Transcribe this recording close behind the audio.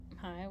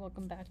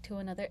welcome back to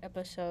another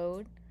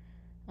episode.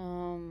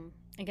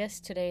 I guess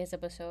today's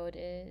episode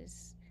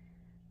is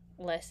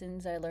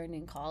lessons I learned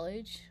in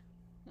college.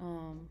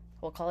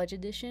 College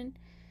edition.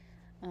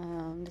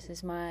 This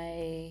is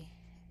my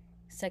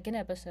second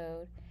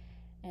episode,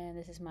 and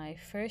this is my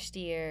first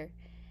year,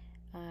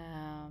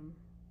 um,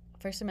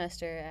 first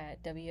semester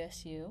at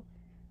WSU.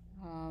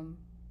 Um,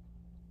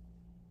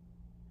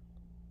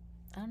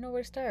 I don't know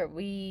where to start.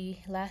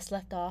 We last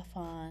left off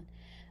on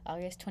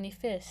August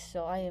 25th,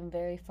 so I am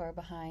very far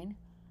behind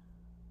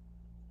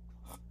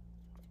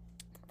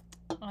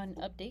on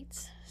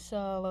updates.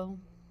 So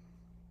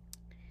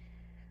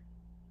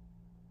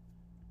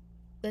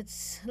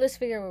let's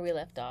figure where we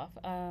left off.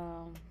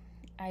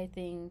 I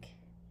think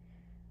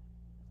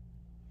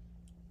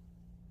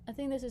I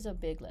think this is a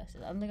big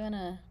lesson. We're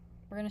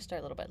gonna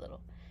start little by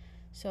little.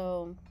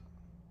 So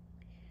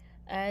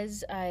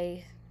as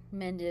I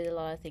mended a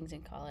lot of things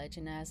in college,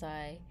 and as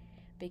I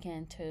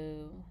began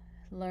to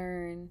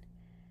learn,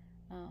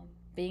 um,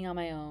 being on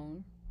my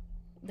own,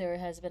 there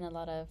has been a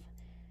lot of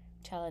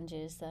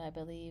challenges that I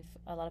believe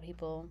a lot of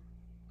people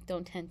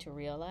don't tend to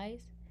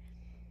realize.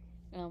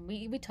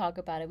 We talk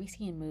about it. We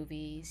see in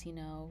movies,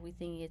 we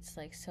think it's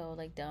like so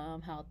like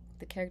dumb how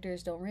the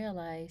characters don't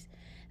realize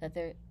that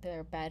they're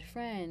a bad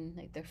friend,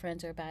 like their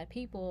friends are bad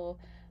people,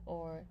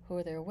 or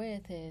who they're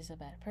with is a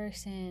bad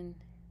person.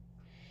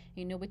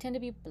 We tend to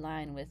be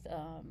blind with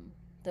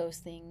those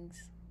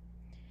things.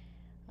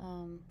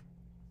 Um,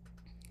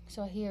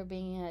 so here,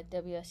 being at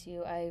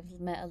WSU, I've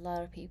met a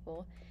lot of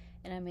people,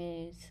 and I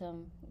made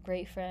some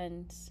great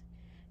friends.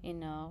 You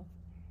know,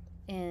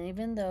 and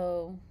even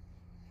though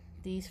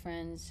these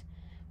friends,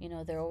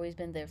 they're always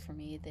been there for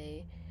me.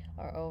 They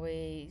are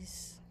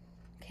always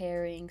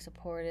caring,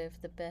 supportive,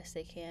 the best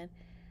they can.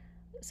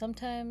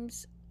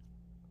 Sometimes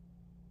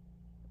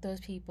those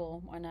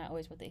people are not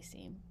always what they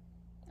seem.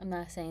 I'm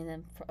not saying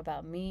them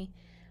about me,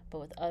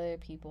 but with other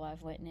people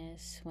I've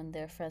witnessed when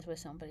they're friends with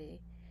somebody,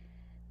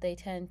 they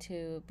tend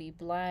to be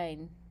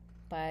blind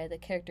by the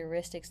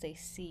characteristics they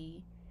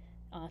see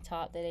on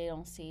top that they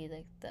don't see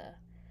like the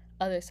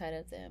other side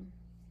of them.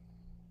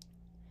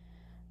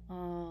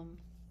 Um,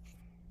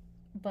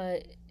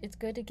 but it's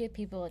good to give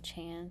people a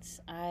chance.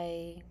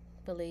 I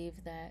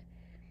believe that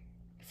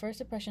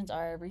first impressions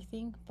are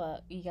everything,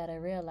 but you gotta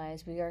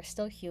realize we are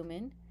still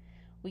human.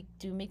 We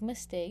do make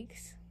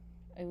mistakes,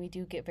 and we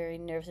do get very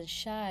nervous and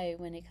shy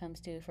when it comes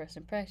to first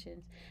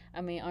impressions.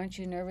 I mean, aren't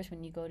you nervous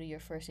when you go to your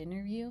first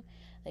interview?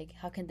 Like,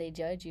 how can they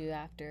judge you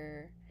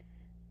after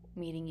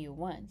meeting you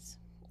once?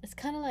 It's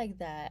kind of like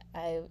that.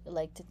 I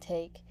like to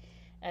take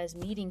as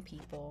meeting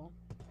people.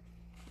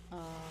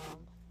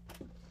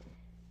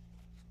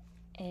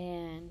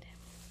 And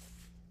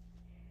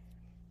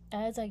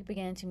as I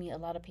began to meet a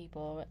lot of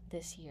people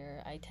this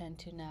year, I tend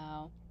to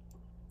now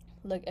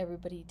look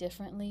everybody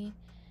differently,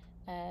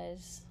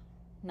 as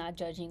not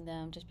judging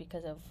them just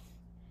because of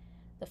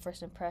the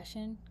first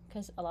impression,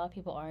 because a lot of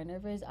people are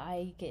nervous.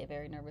 I get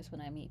very nervous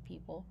when I meet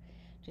people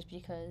just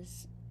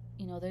because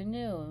they're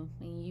new,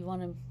 and you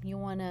want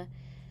to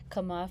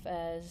come off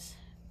as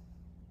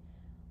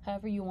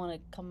however you want to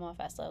come off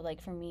as.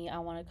 Like for me, I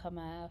want to come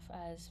off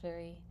as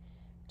very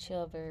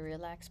chill, very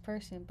relaxed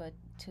person, but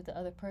to the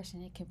other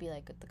person it can be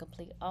like the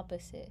complete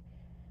opposite.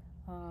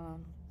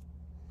 um,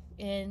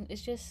 and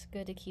it's just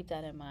good to keep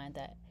that in mind,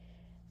 that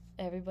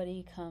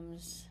everybody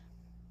comes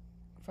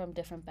from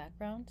different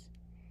backgrounds.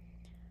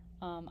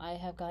 I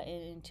have gotten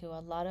into a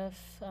lot of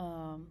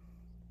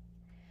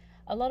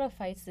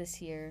fights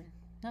this year.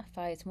 Not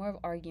fights, more of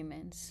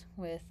arguments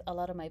with a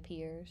lot of my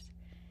peers.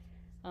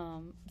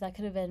 That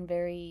could have been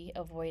very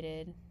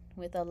avoided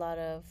with a lot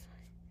of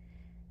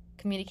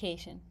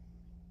communication.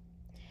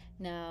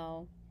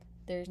 Now,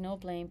 there's no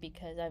blame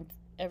because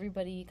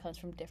everybody comes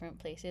from different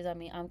places. I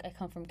mean, I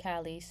come from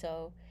Cali,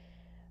 so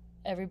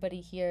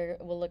everybody here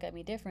will look at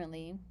me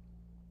differently.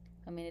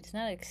 I mean, it's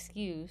not an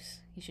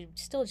excuse. You should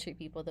still treat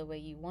people the way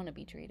you want to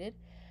be treated,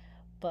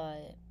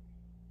 but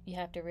you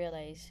have to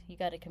realize you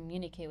got to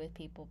communicate with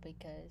people,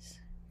 because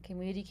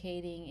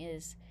communicating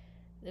is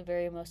the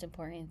very most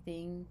important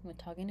thing when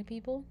talking to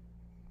people.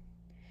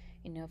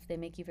 If they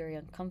make you very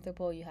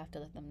uncomfortable, you have to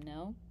let them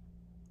know,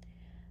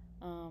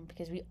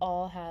 because we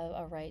all have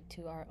a right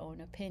to our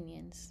own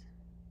opinions.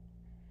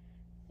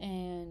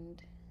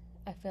 And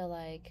I feel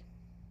like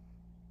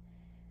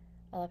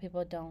a lot of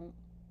people don't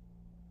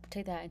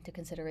take that into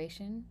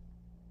consideration.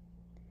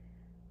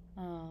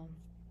 Um,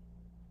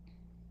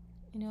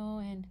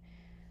 and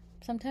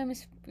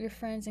sometimes your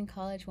friends in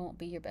college won't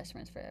be your best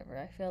friends forever.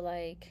 I feel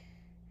like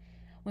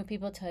when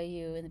people tell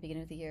you in the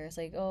beginning of the year, it's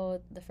like,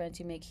 oh, the friends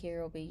you make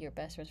here will be your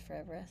best friends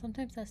forever.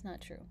 Sometimes that's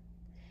not true.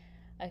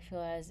 I feel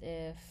as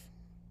if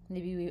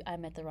maybe I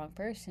met the wrong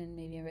person,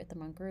 maybe I met the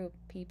wrong group,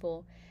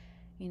 people,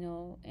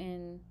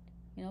 and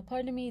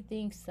part of me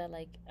thinks that,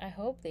 like, I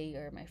hope they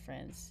are my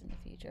friends in the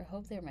future. I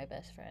hope they're my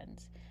best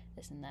friends,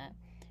 this and that.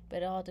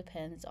 But it all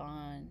depends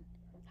on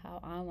how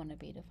I want to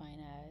be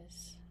defined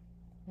as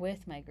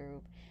with my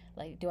group.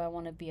 Like, do I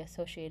want to be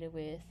associated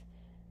with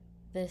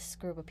this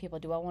group of people?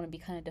 Do I want to be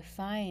kind of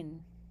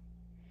defined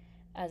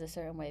as a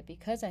certain way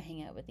because I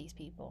hang out with these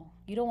people.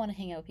 You don't want to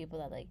hang out with people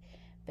that like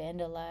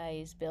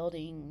vandalize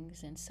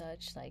buildings and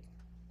such. Like,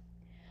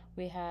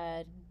 we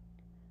had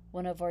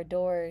one of our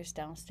doors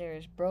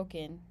downstairs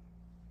broken,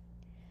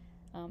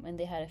 and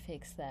they had to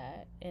fix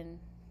that. And,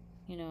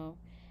 you know,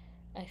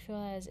 I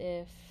feel as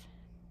if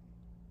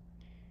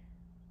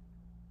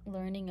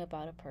learning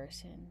about a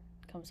person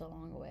comes a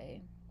long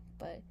way,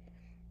 but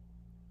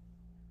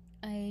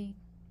I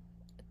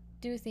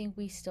do think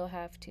we still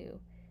have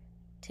to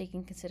take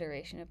in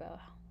consideration about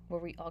where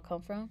we all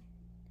come from.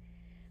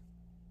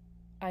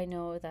 I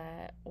know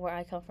that where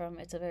I come from,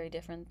 it's a very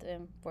different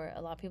than where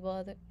a lot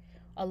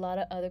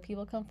of other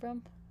people come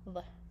from.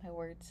 My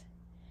words.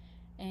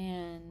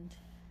 And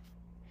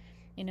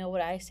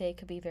what I say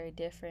could be very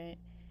different,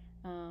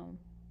 um,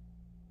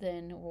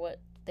 than what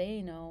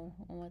they know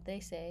and what they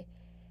say.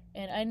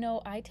 And I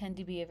know I tend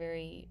to be a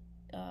very,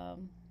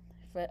 um,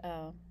 fr-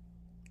 I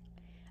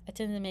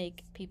tend to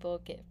make people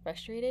get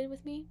frustrated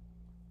with me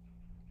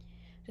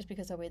just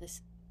because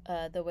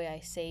the way I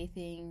say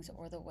things,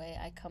 or the way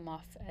I come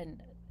off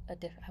and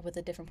with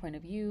a different point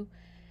of view.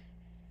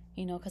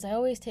 Because I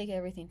always take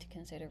everything into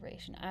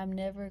consideration. I'm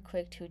never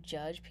quick to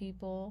judge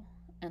people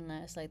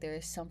unless like there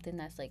is something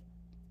that's like,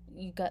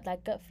 you got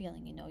that gut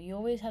feeling. You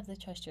always have to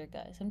trust your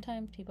gut.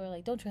 Sometimes people are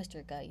like, don't trust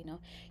your gut.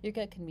 Your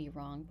gut can be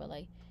wrong, but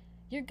like,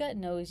 your gut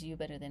knows you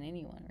better than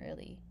anyone,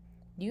 really.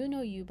 You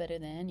know you better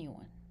than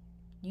anyone.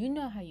 You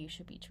know how you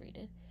should be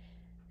treated.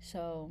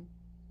 So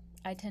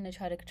I tend to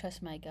try to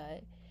trust my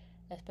gut,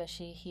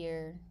 especially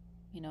here,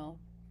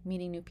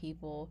 meeting new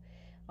people,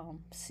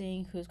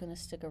 seeing who's going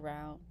to stick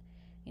around.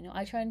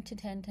 I try to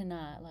tend to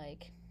not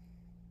like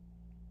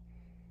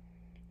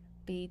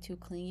be too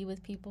clingy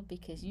with people,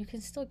 because you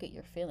can still get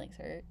your feelings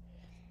hurt.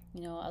 A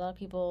lot of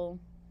people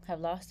have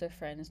lost their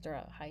friends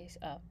throughout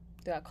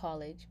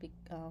college.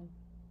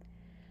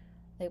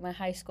 Like my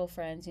high school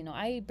friends,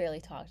 I barely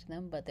talk to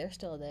them, but they're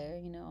still there.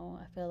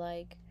 I feel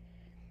like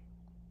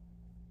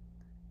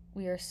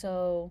we are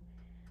so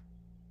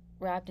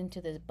wrapped into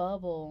this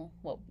bubble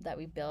that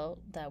we built,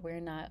 that we're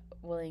not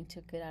willing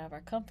to get out of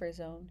our comfort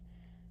zone.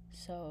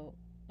 So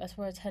that's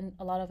where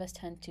a lot of us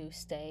tend to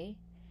stay.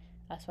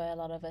 That's why a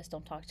lot of us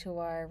don't talk to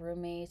our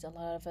roommates. A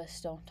lot of us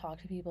don't talk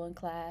to people in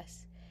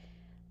class.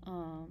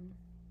 Um,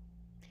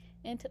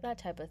 and that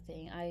type of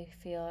thing. I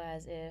feel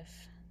as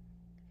if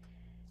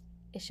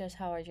it's just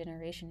how our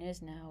generation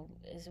is now,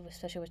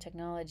 especially with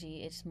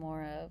technology. It's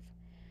more of,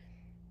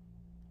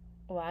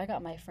 well, I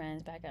got my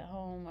friends back at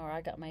home, or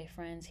I got my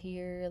friends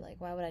here. Like,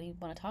 why would I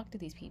want to talk to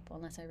these people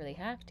unless I really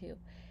have to?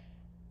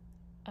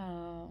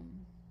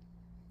 Um,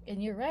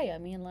 and you're right. I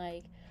mean,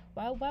 like,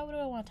 why would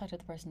I want to talk to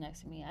the person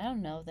next to me? I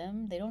don't know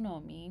them. They don't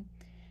know me.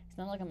 It's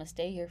not like I'm gonna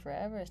stay here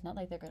forever. It's not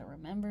like they're gonna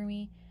remember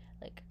me.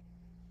 Like,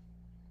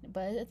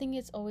 but I think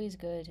it's always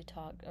good to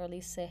talk, or at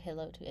least say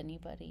hello to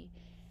anybody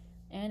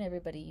and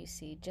everybody you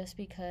see, just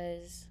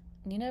because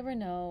you never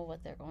know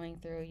what they're going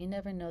through. You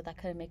never know, that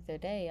could make their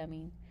day. I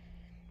mean,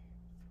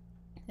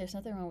 there's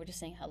nothing wrong with just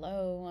saying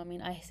hello. I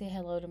mean, I say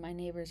hello to my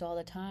neighbors all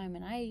the time,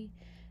 and I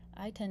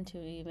tend to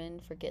even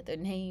forget their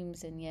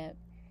names, and yet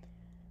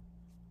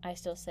I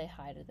still say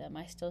hi to them.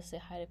 I still say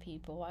hi to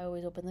people. I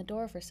always open the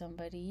door for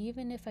somebody,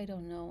 even if I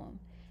don't know them,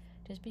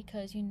 just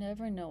because you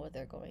never know what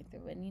they're going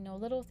through. And,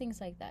 little things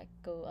like that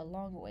go a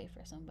long way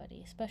for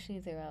somebody, especially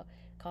throughout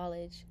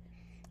college.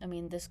 I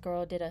mean, this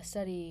girl did a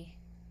study,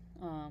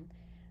 um,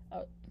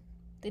 uh,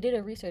 they did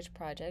a research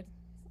project,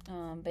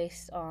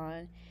 based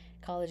on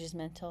college's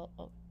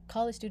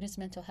college students'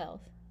 mental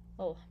health.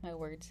 Oh, my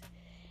words.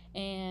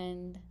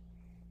 And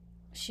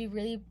she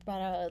really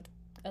brought out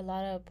a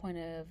lot of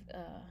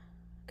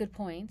good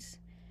points.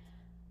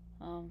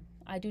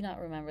 I do not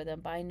remember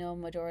them, but I know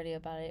majority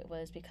about it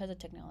was because of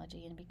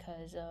technology, and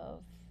because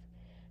of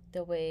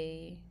the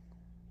way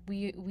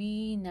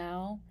we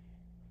now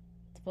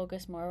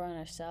focus more on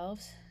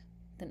ourselves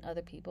than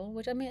other people,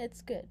 which, I mean,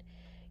 it's good.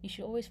 You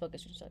should always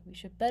focus on yourself. You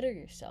should better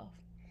yourself.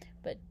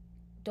 But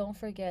don't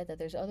forget that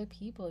there's other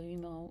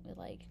people,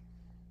 like,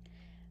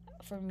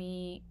 for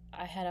me,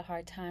 I had a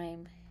hard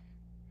time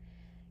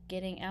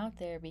getting out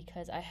there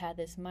because I had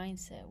this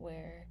mindset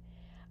where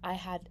I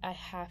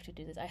have to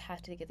do this. I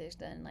have to get this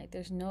done. Like,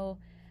 there's no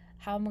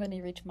how am I going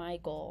to reach my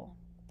goal,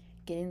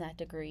 getting that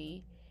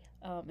degree,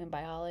 in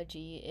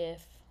biology,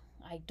 if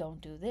I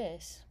don't do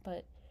this.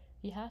 But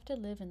you have to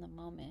live in the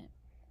moment,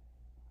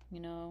 you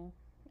know.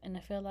 And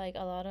I feel like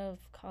a lot of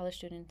college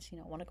students,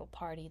 want to go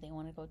party. They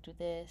want to go do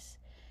this,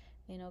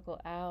 go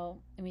out,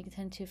 and we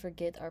tend to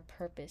forget our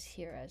purpose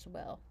here as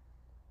well.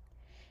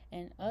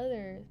 And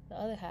the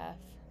other half,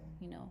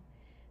 you know,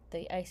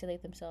 they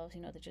isolate themselves.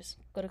 They just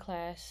go to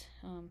class,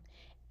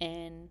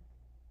 and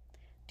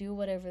do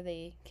whatever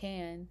they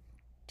can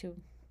to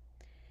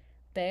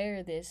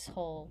bear this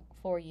whole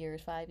 4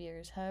 years, 5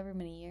 years, however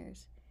many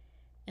years,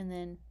 and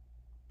then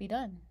be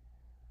done.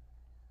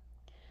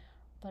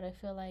 But I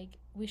feel like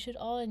we should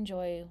all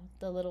enjoy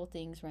the little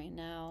things right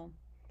now.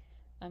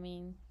 I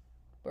mean,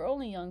 we're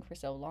only young for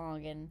so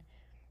long, and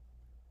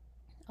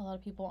a lot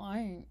of people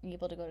aren't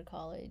able to go to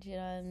college,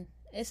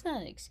 It's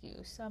not an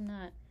excuse. I'm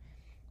not.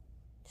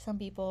 Some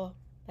people,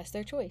 that's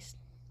their choice.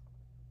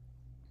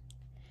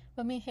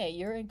 But I mean, hey,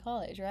 you're in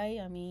college, right?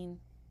 I mean,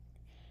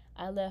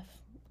 I left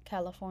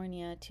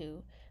California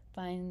to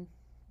find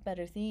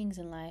better things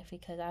in life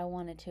because I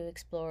wanted to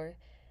explore.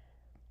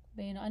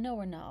 But I know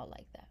we're not all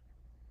like that.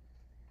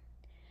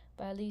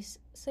 But at least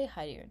say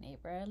hi to your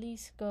neighbor. At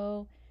least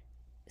go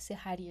say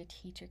hi to your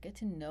teacher. Get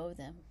to know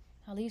them.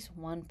 At least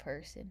one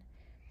person.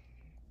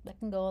 That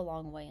can go a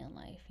long way in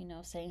life,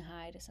 saying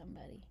hi to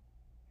somebody.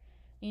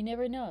 You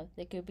never know.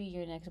 They could be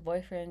your next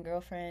boyfriend,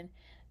 girlfriend,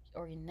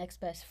 or your next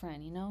best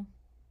friend.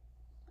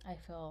 I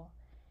feel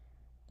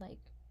like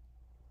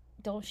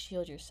don't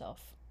shield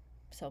yourself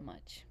so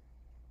much.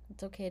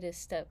 It's okay to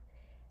step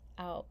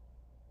out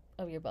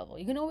of your bubble.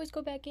 You can always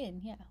go back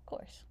in. Yeah, of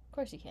course. Of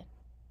course you can.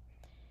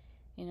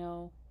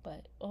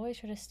 But always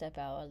try to step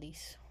out at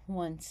least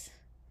once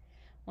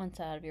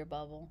out of your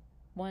bubble.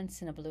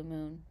 Once in a blue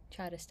moon,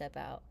 try to step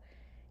out.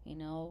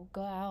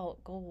 Go out,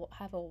 go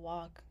have a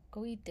walk,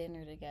 go eat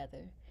dinner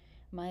together.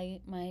 My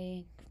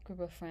group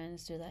of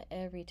friends do that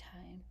every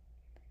time.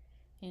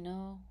 You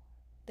know,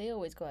 they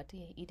always go out to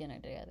eat dinner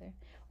together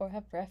or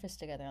have breakfast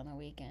together on the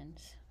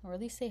weekends or at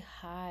least say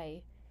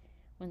hi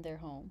when they're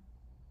home.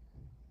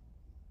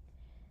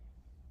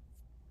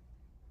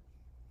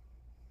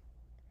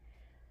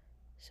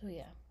 So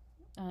yeah,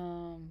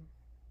 um,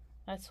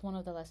 that's one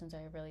of the lessons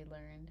I really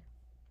learned.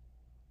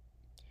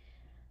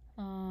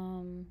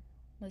 Um,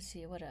 let's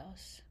see what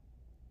else.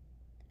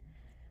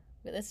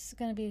 But this is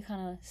gonna be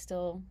kind of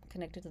still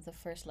connected to the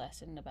first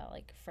lesson about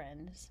like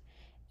friends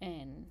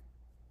and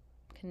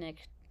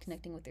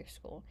connecting with your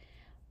school,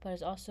 but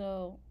it's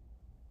also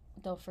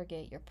don't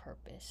forget your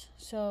purpose.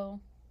 So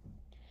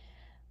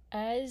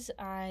as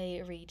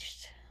I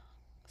reached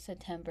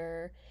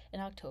September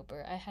and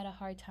October, I had a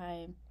hard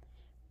time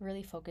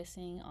really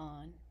focusing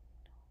on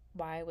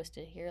why I was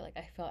still here. Like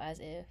I felt as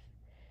if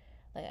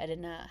like I did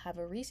not have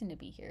a reason to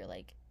be here.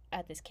 Like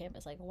at this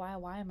campus, like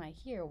why am I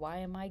here? Why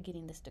am I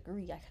getting this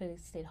degree? I could have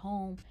stayed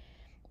home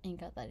and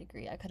got that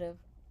degree. I could have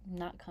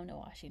not come to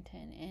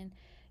Washington. And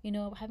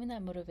having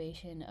that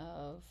motivation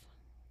of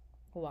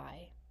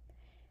why,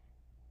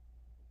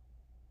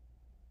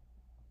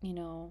 you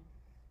know,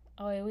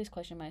 I always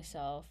question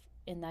myself,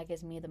 and that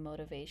gives me the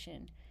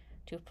motivation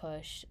to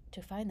push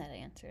to find that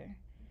answer,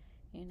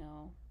 you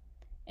know.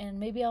 And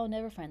maybe I'll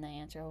never find that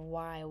answer of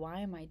why. Why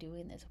am I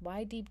doing this?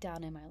 Why deep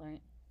down am I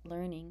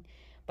learning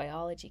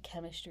biology,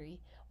 chemistry?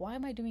 Why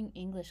am I doing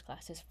English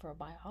classes for a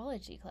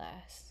biology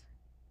class?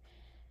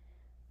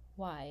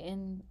 Why?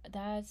 And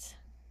that's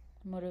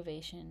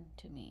motivation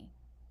to me.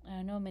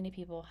 I know many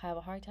people have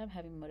a hard time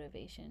having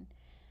motivation,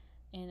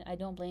 and I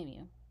don't blame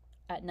you.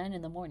 At 9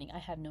 in the morning, I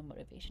have no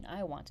motivation.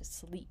 I want to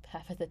sleep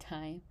half of the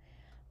time.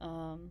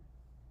 Um,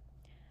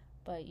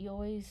 but you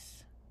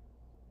always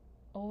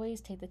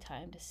take the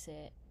time to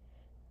sit,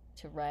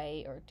 to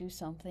write, or do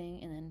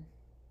something, and then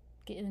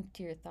get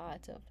into your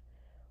thoughts of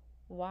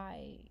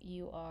why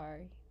you are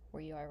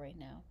where you are right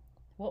now.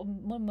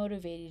 What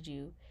motivated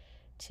you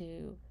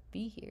to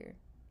be here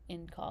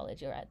in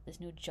college or at this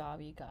new job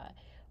you got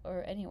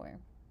or anywhere?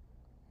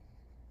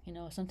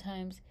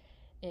 Sometimes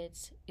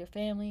it's your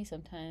family,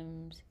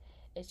 sometimes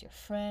it's your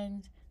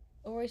friends,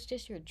 or it's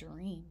just your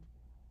dream.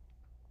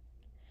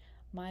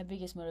 My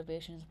biggest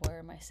motivations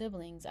were my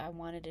siblings. I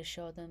wanted to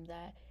show them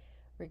that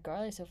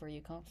regardless of where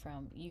you come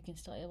from, you can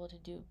still able to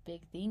do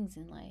big things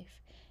in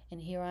life.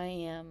 And here I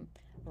am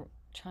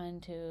trying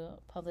to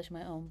publish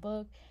my own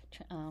book.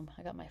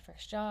 I got my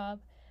first job.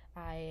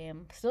 I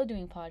am still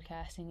doing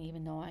podcasting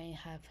even though I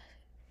have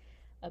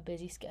a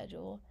busy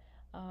schedule.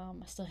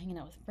 Still hanging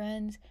out with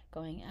friends,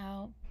 going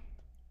out,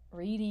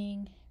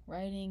 reading,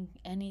 writing,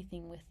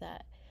 anything with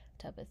that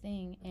type of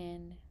thing.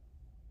 And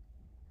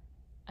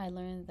I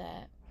learned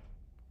that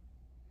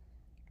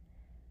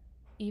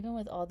even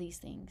with all these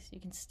things, you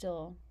can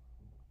still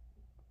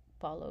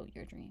follow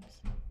your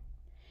dreams.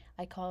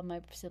 I call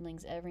my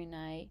siblings every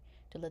night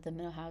to let them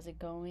know how's it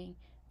going,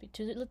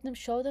 to let them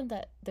show them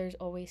that there's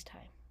always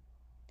time.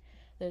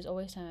 There's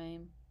always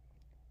time.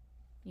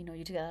 You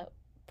just gotta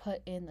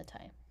put in the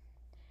time.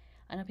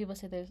 I know people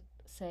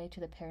say to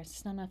the parents,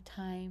 it's not enough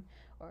time,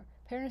 or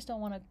parents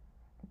don't want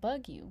to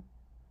bug you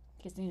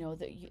because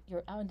that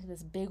you're out into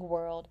this big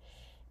world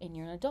and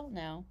you're an adult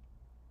now,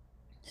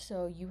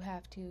 so you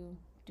have to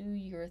do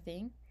your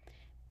thing.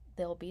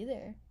 They'll be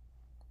there,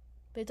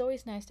 but it's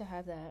always nice to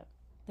have that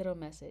little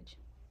message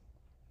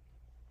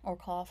or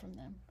call from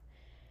them.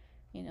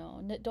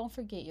 Don't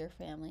forget your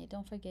family,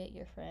 don't forget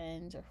your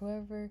friends or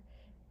whoever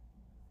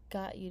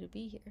got you to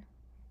be here.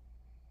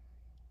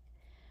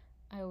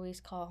 I always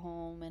call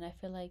home, and I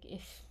feel like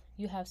if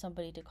you have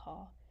somebody to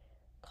call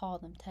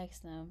them,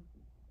 text them.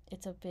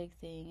 It's a big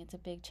thing. It's a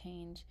big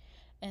change,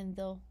 and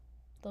they'll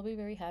be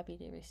very happy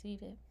to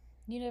receive it.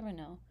 You never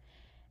know.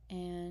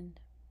 And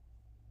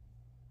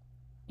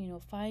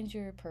find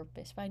your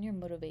purpose, find your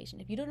motivation.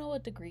 If you don't know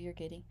what degree you're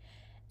getting,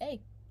 hey,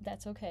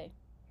 that's okay.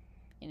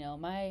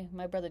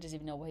 My brother doesn't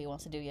even know what he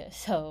wants to do yet,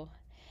 so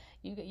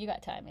you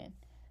got time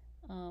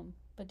in.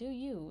 But do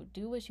you.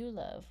 Do what you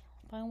love.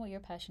 Find what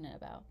you're passionate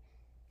about.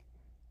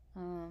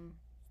 Um,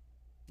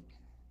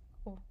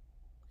 oh,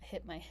 I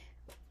hit my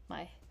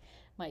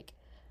mic.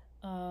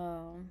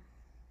 Um,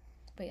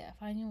 but yeah,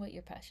 finding what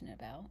you're passionate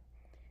about,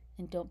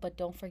 and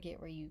don't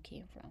forget where you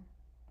came from.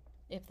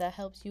 If that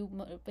helps you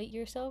motivate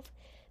yourself,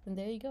 then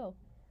there you go.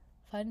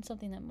 Find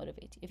something that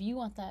motivates you. If you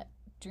want that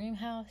dream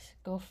house,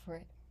 go for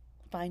it.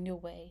 Find a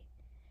way.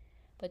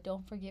 But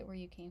don't forget where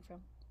you came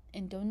from.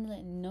 And don't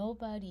let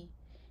nobody,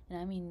 and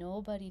I mean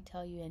nobody,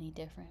 tell you any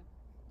different.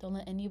 Don't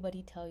let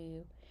anybody tell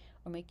you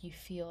or make you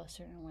feel a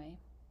certain way.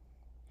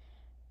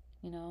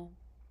 You know,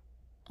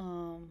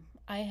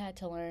 I had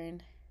to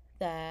learn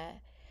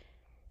that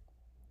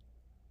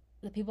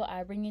the people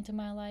I bring into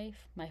my life,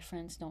 my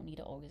friends don't need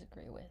to always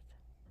agree with.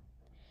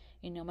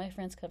 You know, my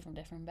friends come from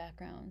different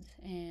backgrounds,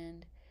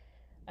 and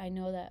I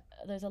know that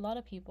there's a lot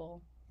of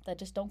people that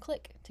just don't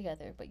click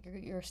together, but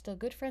you're still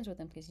good friends with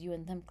them because you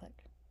and them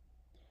click.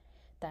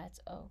 That's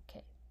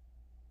okay.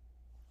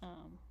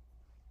 Um,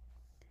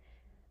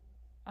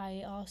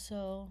 I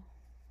also,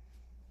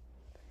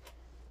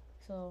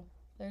 so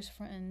there's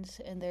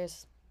friends and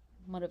there's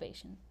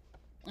motivation.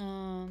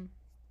 Um,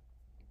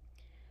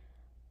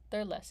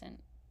 their lesson.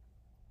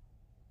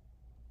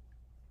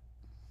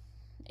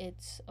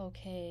 It's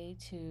okay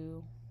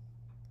to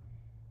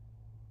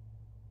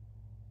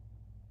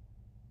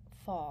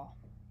fall,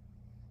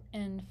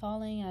 and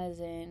falling as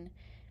in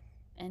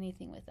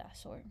anything with that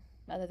sort.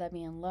 Whether that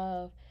be in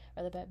love,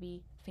 whether that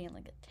be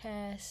failing a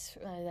test,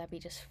 whether that be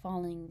just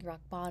falling rock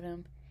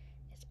bottom,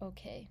 it's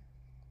okay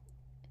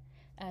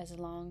as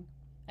long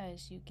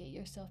as you get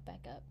yourself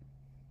back up.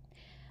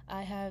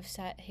 I have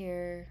sat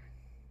here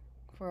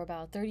for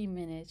about 30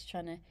 minutes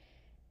trying to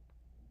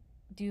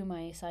do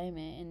my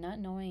assignment and not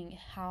knowing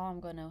how I'm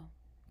going to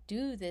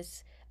do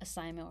this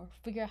assignment or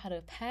figure out how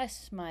to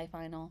pass my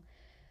final.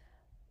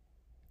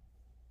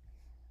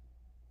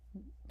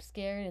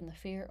 Scared and the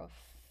fear of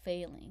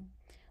failing,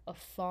 of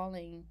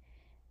falling,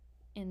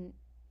 and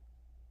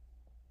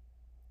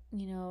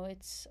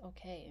it's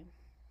okay.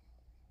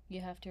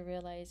 You have to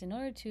realize, in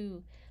order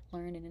to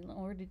learn and in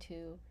order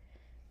to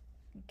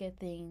get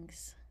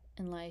things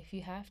in life,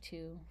 you have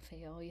to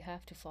fail. You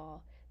have to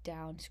fall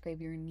down,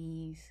 scrape your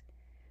knees,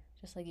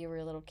 just like you were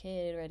a little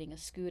kid riding a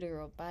scooter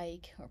or a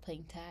bike or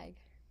playing tag.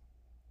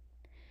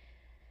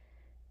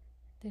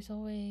 There's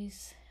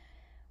always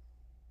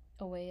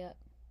a way up.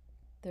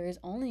 There is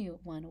only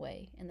one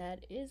way, and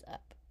that is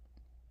up.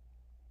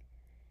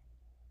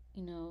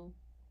 You know,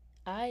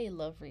 I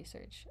love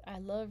research. I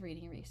love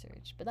reading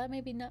research, but that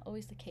may be not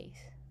always the case.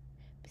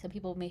 Some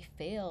people may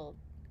fail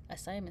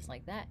assignments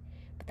like that,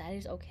 but that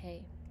is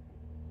okay.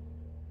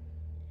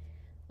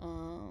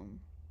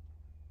 Um,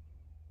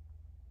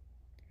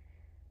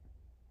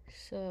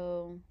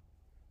 so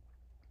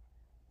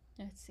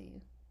let's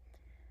see.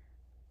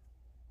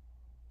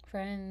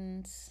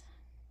 Friends,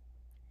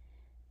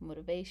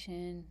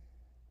 motivation,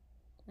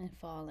 and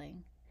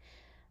falling.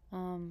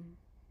 Um,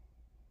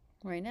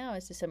 right now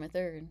it's December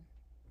 3rd.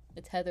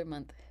 It's Heather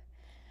month.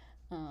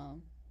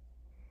 Um,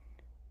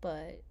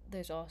 but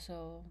there's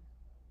also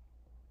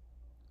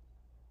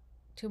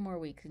 2 more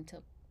weeks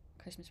until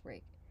Christmas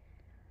break.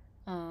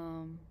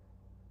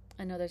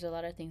 I know there's a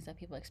lot of things that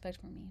people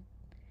expect from me.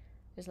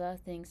 There's a lot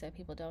of things that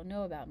people don't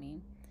know about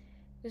me.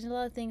 There's a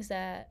lot of things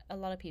that a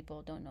lot of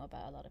people don't know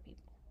about a lot of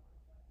people.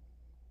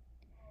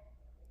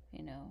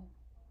 You know,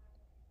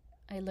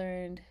 I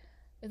learned,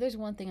 if there's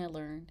one thing I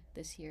learned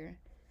this year,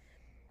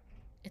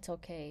 it's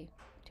okay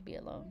to be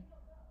alone.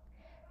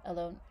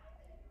 Alone.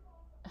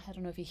 I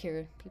don't know if you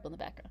hear people in the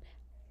background.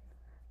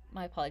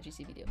 My apologies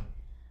if you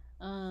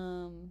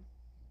do.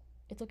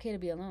 It's okay to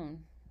be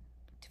alone,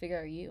 to figure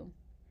out you.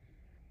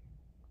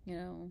 You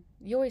know,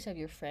 you always have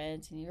your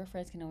friends, and your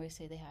friends can always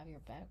say they have your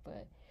back,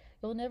 but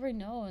you'll never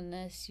know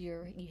unless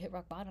you hit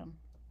rock bottom.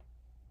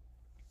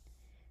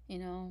 You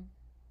know,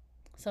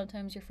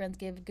 sometimes your friends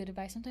give good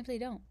advice, sometimes they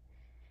don't.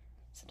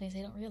 Sometimes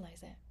they don't realize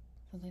that.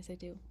 Sometimes they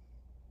do.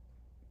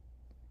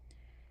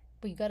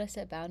 But you gotta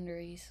set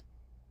boundaries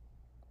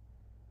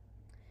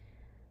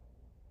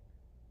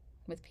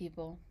with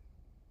people.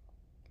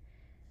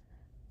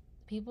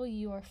 The people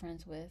you are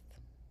friends with,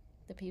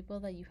 the people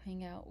that you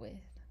hang out with,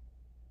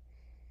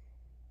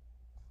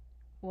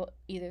 will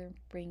either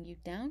bring you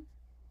down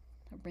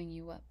or bring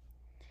you up.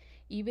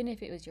 Even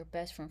if it was your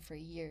best friend for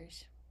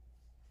years,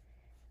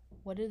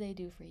 what do they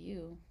do for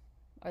you?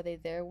 Are they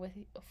there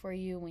for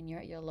you when you're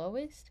at your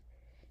lowest,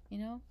 you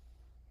know?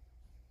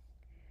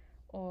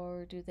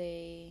 Or do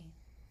they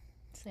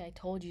say, I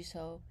told you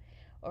so?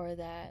 Or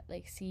that,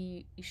 like,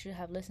 see, you should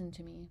have listened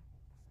to me,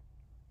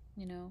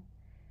 you know?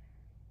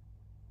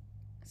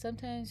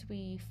 Sometimes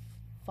we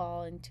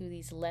fall into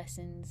these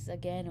lessons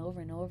again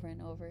over and over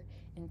and over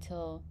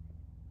until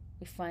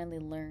we finally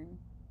learn,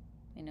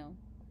 you know?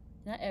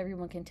 Not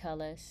everyone can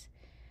tell us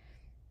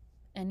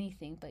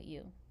anything but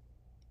you.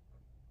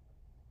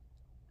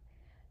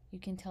 You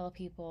can tell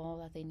people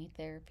that they need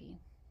therapy.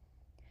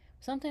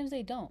 Sometimes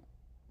they don't.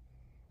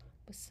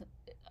 But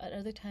at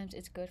other times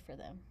it's good for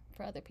them,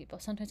 for other people.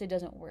 Sometimes it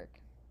doesn't work.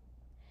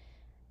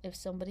 if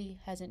somebody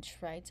hasn't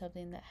tried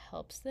something that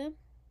helps them,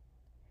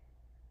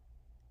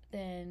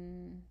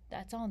 then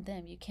that's on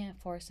them. You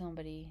can't force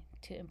somebody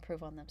to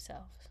improve on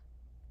themselves,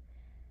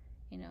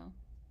 you know?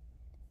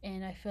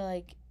 And I feel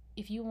like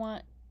if you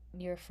want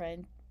your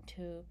friend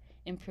to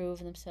improve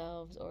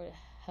themselves or to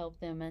help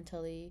them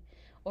mentally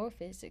or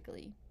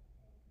physically,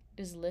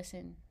 just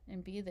listen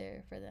and be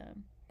there for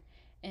them.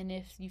 And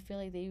if you feel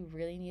like they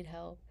really need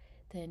help,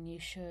 then you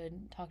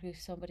should talk to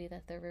somebody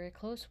that they're very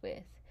close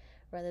with,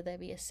 whether that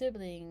be a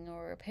sibling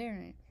or a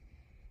parent,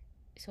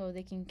 so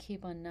they can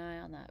keep an eye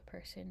on that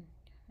person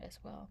as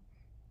well,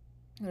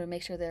 or to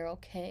make sure they're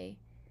okay.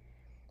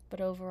 But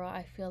overall,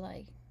 I feel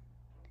like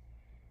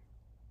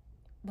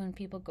when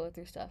people go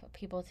through stuff,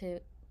 people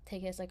to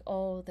take it as like,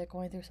 oh, they're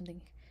going through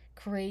something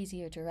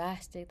crazy or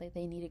drastic, like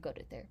they need to go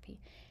to therapy.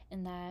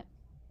 And that,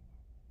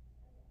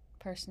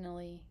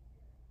 personally,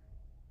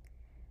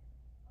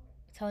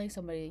 telling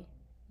somebody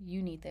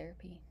you need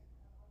therapy,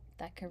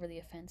 that can really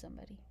offend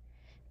somebody.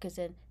 Because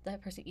then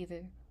that person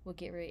either will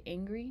get very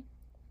angry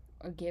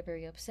or get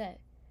very upset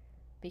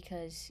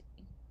because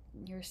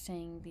you're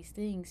saying these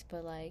things,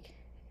 but like,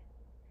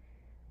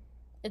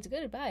 it's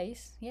good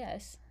advice,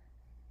 yes,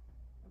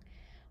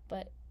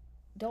 but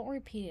don't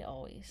repeat it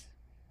always.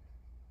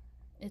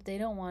 If they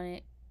don't want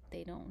it,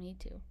 they don't need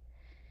to.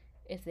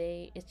 If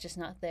it's just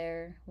not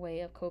their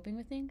way of coping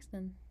with things,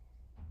 then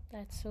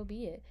that's so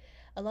be it.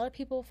 A lot of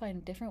people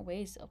find different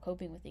ways of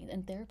coping with things,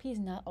 and therapy is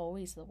not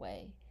always the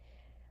way.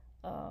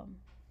 Um,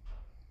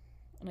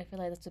 and I feel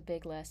like that's a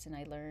big lesson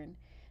I learned,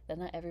 that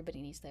not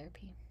everybody needs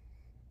therapy.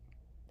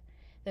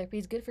 Therapy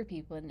is good for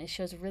people, and it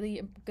shows really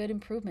good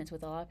improvements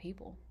with a lot of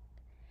people.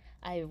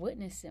 I've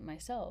witnessed it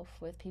myself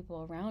with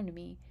people around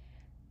me,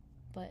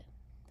 but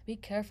be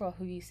careful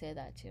who you say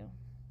that to,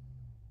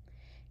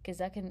 because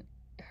that can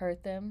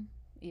hurt them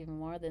even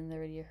more than they're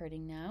already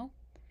hurting now,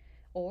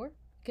 or it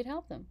could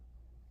help them.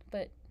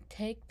 But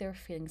take their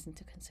feelings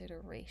into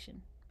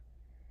consideration,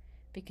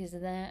 because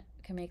that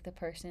can make the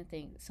person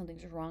think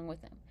something's wrong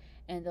with them,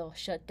 and they'll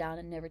shut down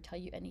and never tell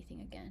you anything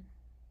again.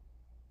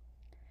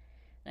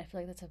 And I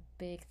feel like that's a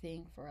big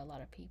thing for a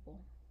lot of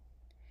people.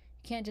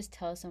 You can't just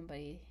tell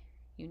somebody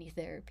you need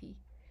therapy.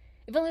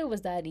 If only it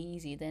was that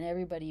easy, then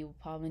everybody would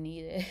probably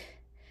need it.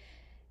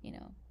 you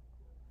know,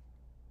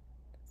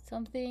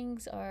 some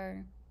things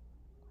are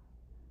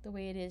the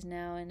way it is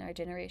now in our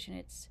generation.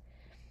 It's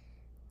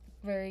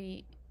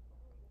very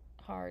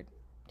hard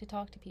to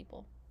talk to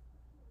people.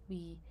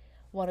 We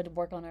want to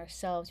work on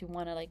ourselves. We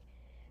want to like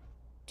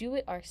do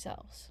it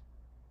ourselves.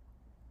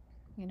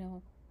 You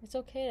know, it's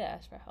okay to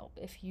ask for help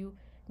if you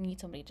need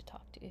somebody to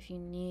talk to, if you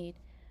need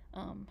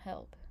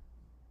help.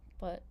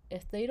 But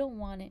if they don't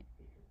want it,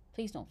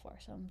 please don't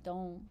force them.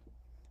 Don't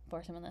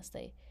force them unless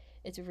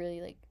it's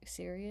really like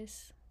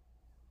serious.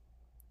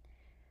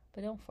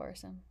 But don't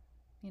force them.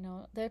 You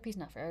know, therapy's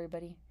not for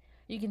everybody.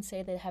 You can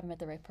say they haven't met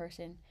the right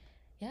person.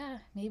 Yeah,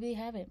 maybe they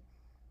haven't.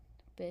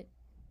 But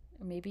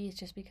maybe it's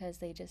just because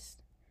they just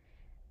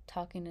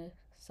talking to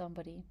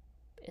somebody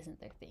isn't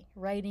their thing.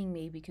 Writing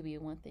maybe could be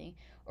one thing,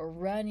 or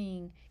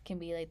running can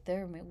be like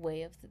their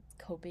way of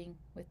coping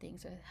with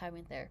things or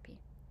having therapy.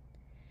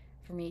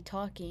 For me,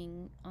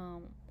 talking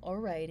or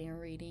writing or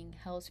reading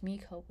helps me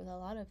cope with a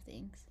lot of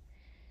things.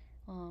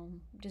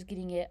 Just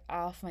getting it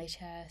off my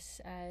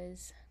chest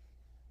as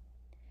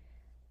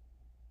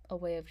a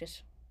way of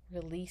just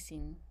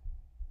releasing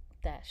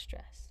that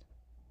stress.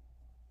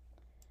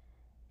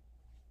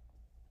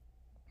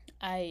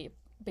 I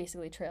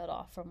basically trailed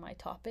off from my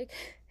topic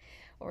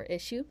or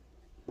issue,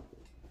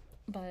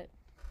 but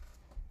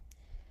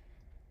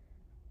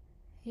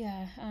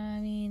yeah, I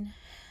mean,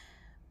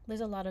 there's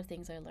a lot of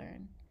things I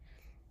learned,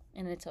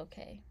 and it's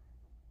okay.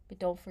 But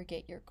don't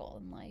forget your goal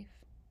in life.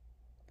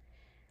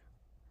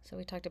 So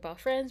we talked about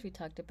friends, we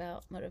talked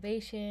about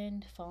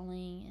motivation,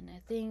 falling, and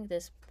I think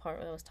this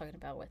part I was talking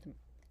about with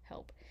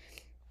help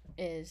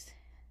is,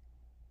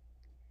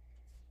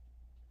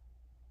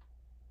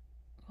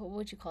 what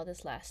would you call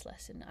this last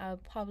lesson? I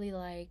would probably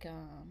like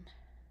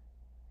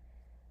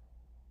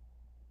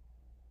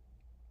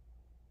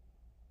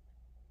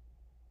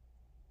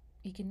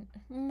you can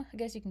I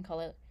guess you can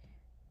call it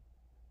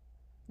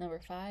number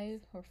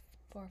 5 or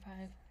 4 or 5.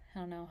 I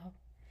don't know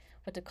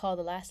what to call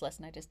the last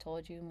lesson I just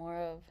told you. More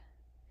of,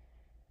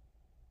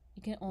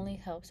 you can only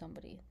help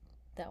somebody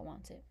that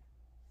wants it.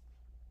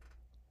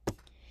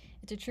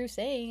 It's a true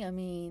saying. I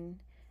mean,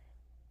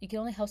 you can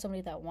only help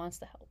somebody that wants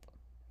the help,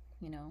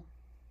 you know.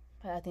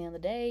 But at the end of the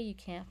day, you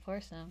can't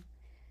force them.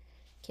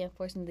 You can't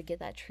force them to get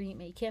that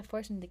treatment. You can't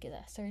force them to get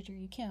that surgery.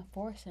 You can't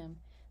force them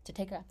to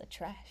take out the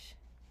trash.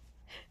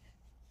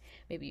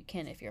 Maybe you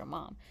can if you're a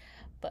mom,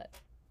 but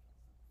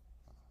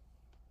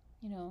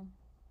you know,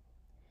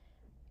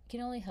 you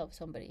can only help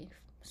somebody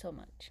so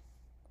much.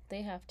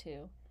 They have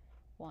to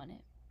want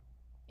it,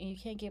 and you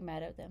can't get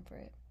mad at them for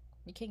it.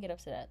 You can't get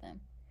upset at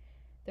them.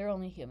 They're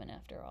only human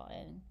after all,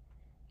 and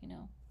you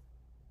know,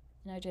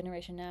 in our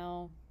generation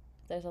now,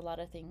 there's a lot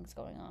of things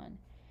going on,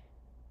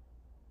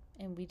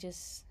 and we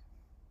just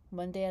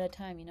one day at a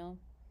time,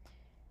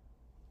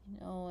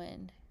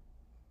 and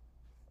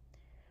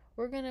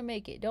We're gonna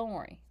make it. Don't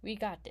worry. We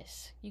got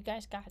this. You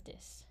guys got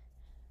this.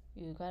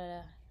 You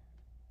gotta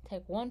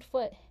take one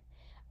foot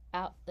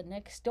out the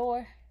next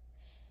door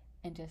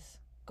and just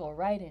go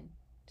right in.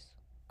 Just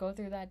go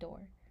through that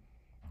door.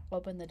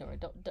 Open the door.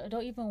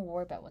 Don't even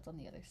worry about what's on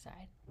the other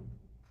side.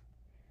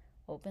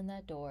 Open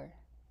that door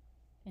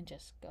and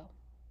just go.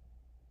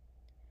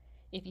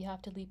 If you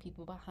have to leave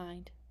people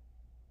behind,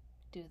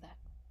 do that.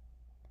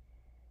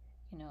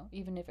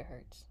 Even if it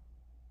hurts.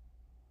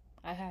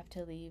 I have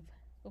to leave.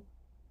 Oh,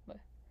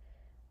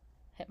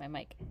 hit my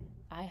mic.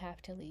 I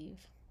have to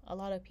leave a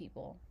lot of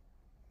people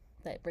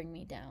that bring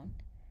me down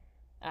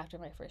after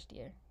my first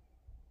year.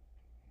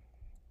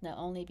 Not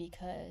only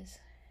because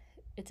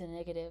it's a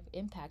negative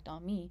impact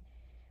on me,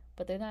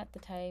 but they're not the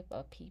type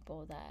of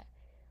people that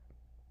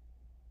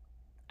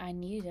I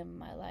need in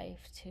my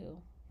life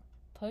to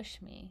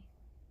push me.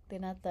 They're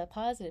not the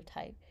positive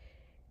type.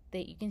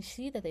 You can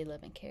see that they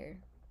love and care.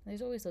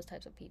 There's always those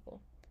types of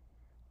people.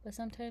 But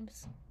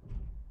sometimes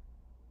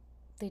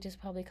they just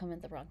probably come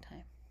at the wrong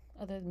time.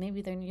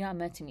 Maybe you're not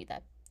meant to meet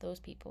those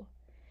people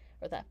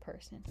or that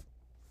person.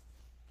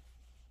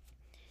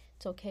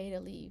 It's okay to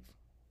leave.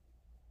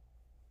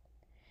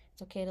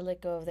 It's okay to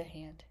let go of their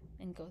hand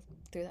and go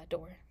through that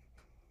door.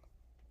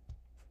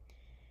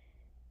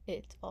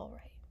 It's all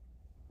right.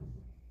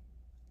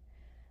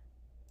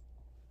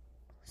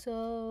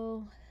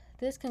 So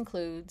this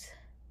concludes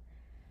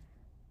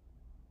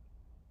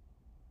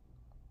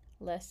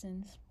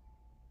lessons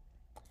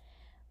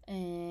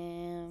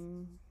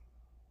and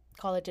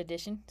college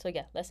edition. So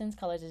yeah, lessons,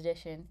 college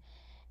edition.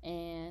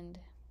 And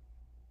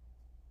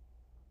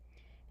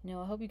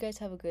I hope you guys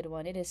have a good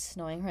one. It is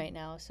snowing right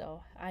now,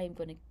 so I am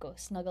going to go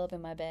snuggle up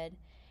in my bed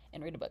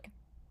and read a book.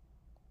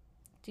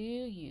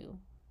 Do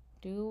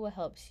what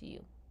helps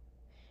you.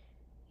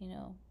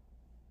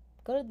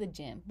 Go to the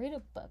gym, read a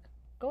book,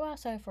 go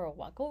outside for a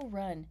walk, go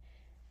run,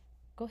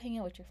 go hang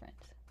out with your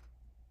friends.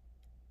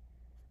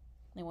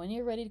 And when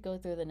you're ready to go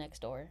through the next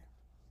door,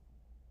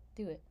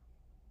 do it.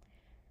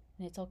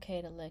 And it's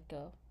okay to let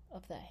go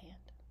of that hand.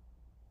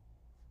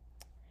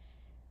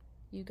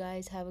 You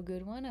guys have a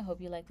good one. I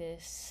hope you like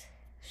this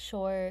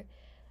short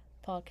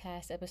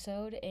podcast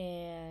episode,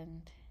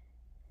 and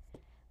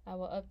I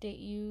will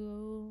update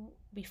you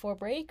before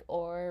break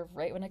or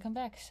right when I come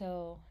back.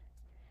 So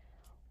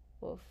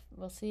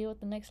we'll see what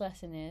the next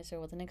lesson is or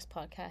what the next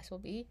podcast will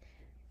be.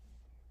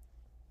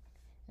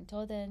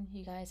 Until then,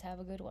 you guys have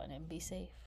a good one and be safe.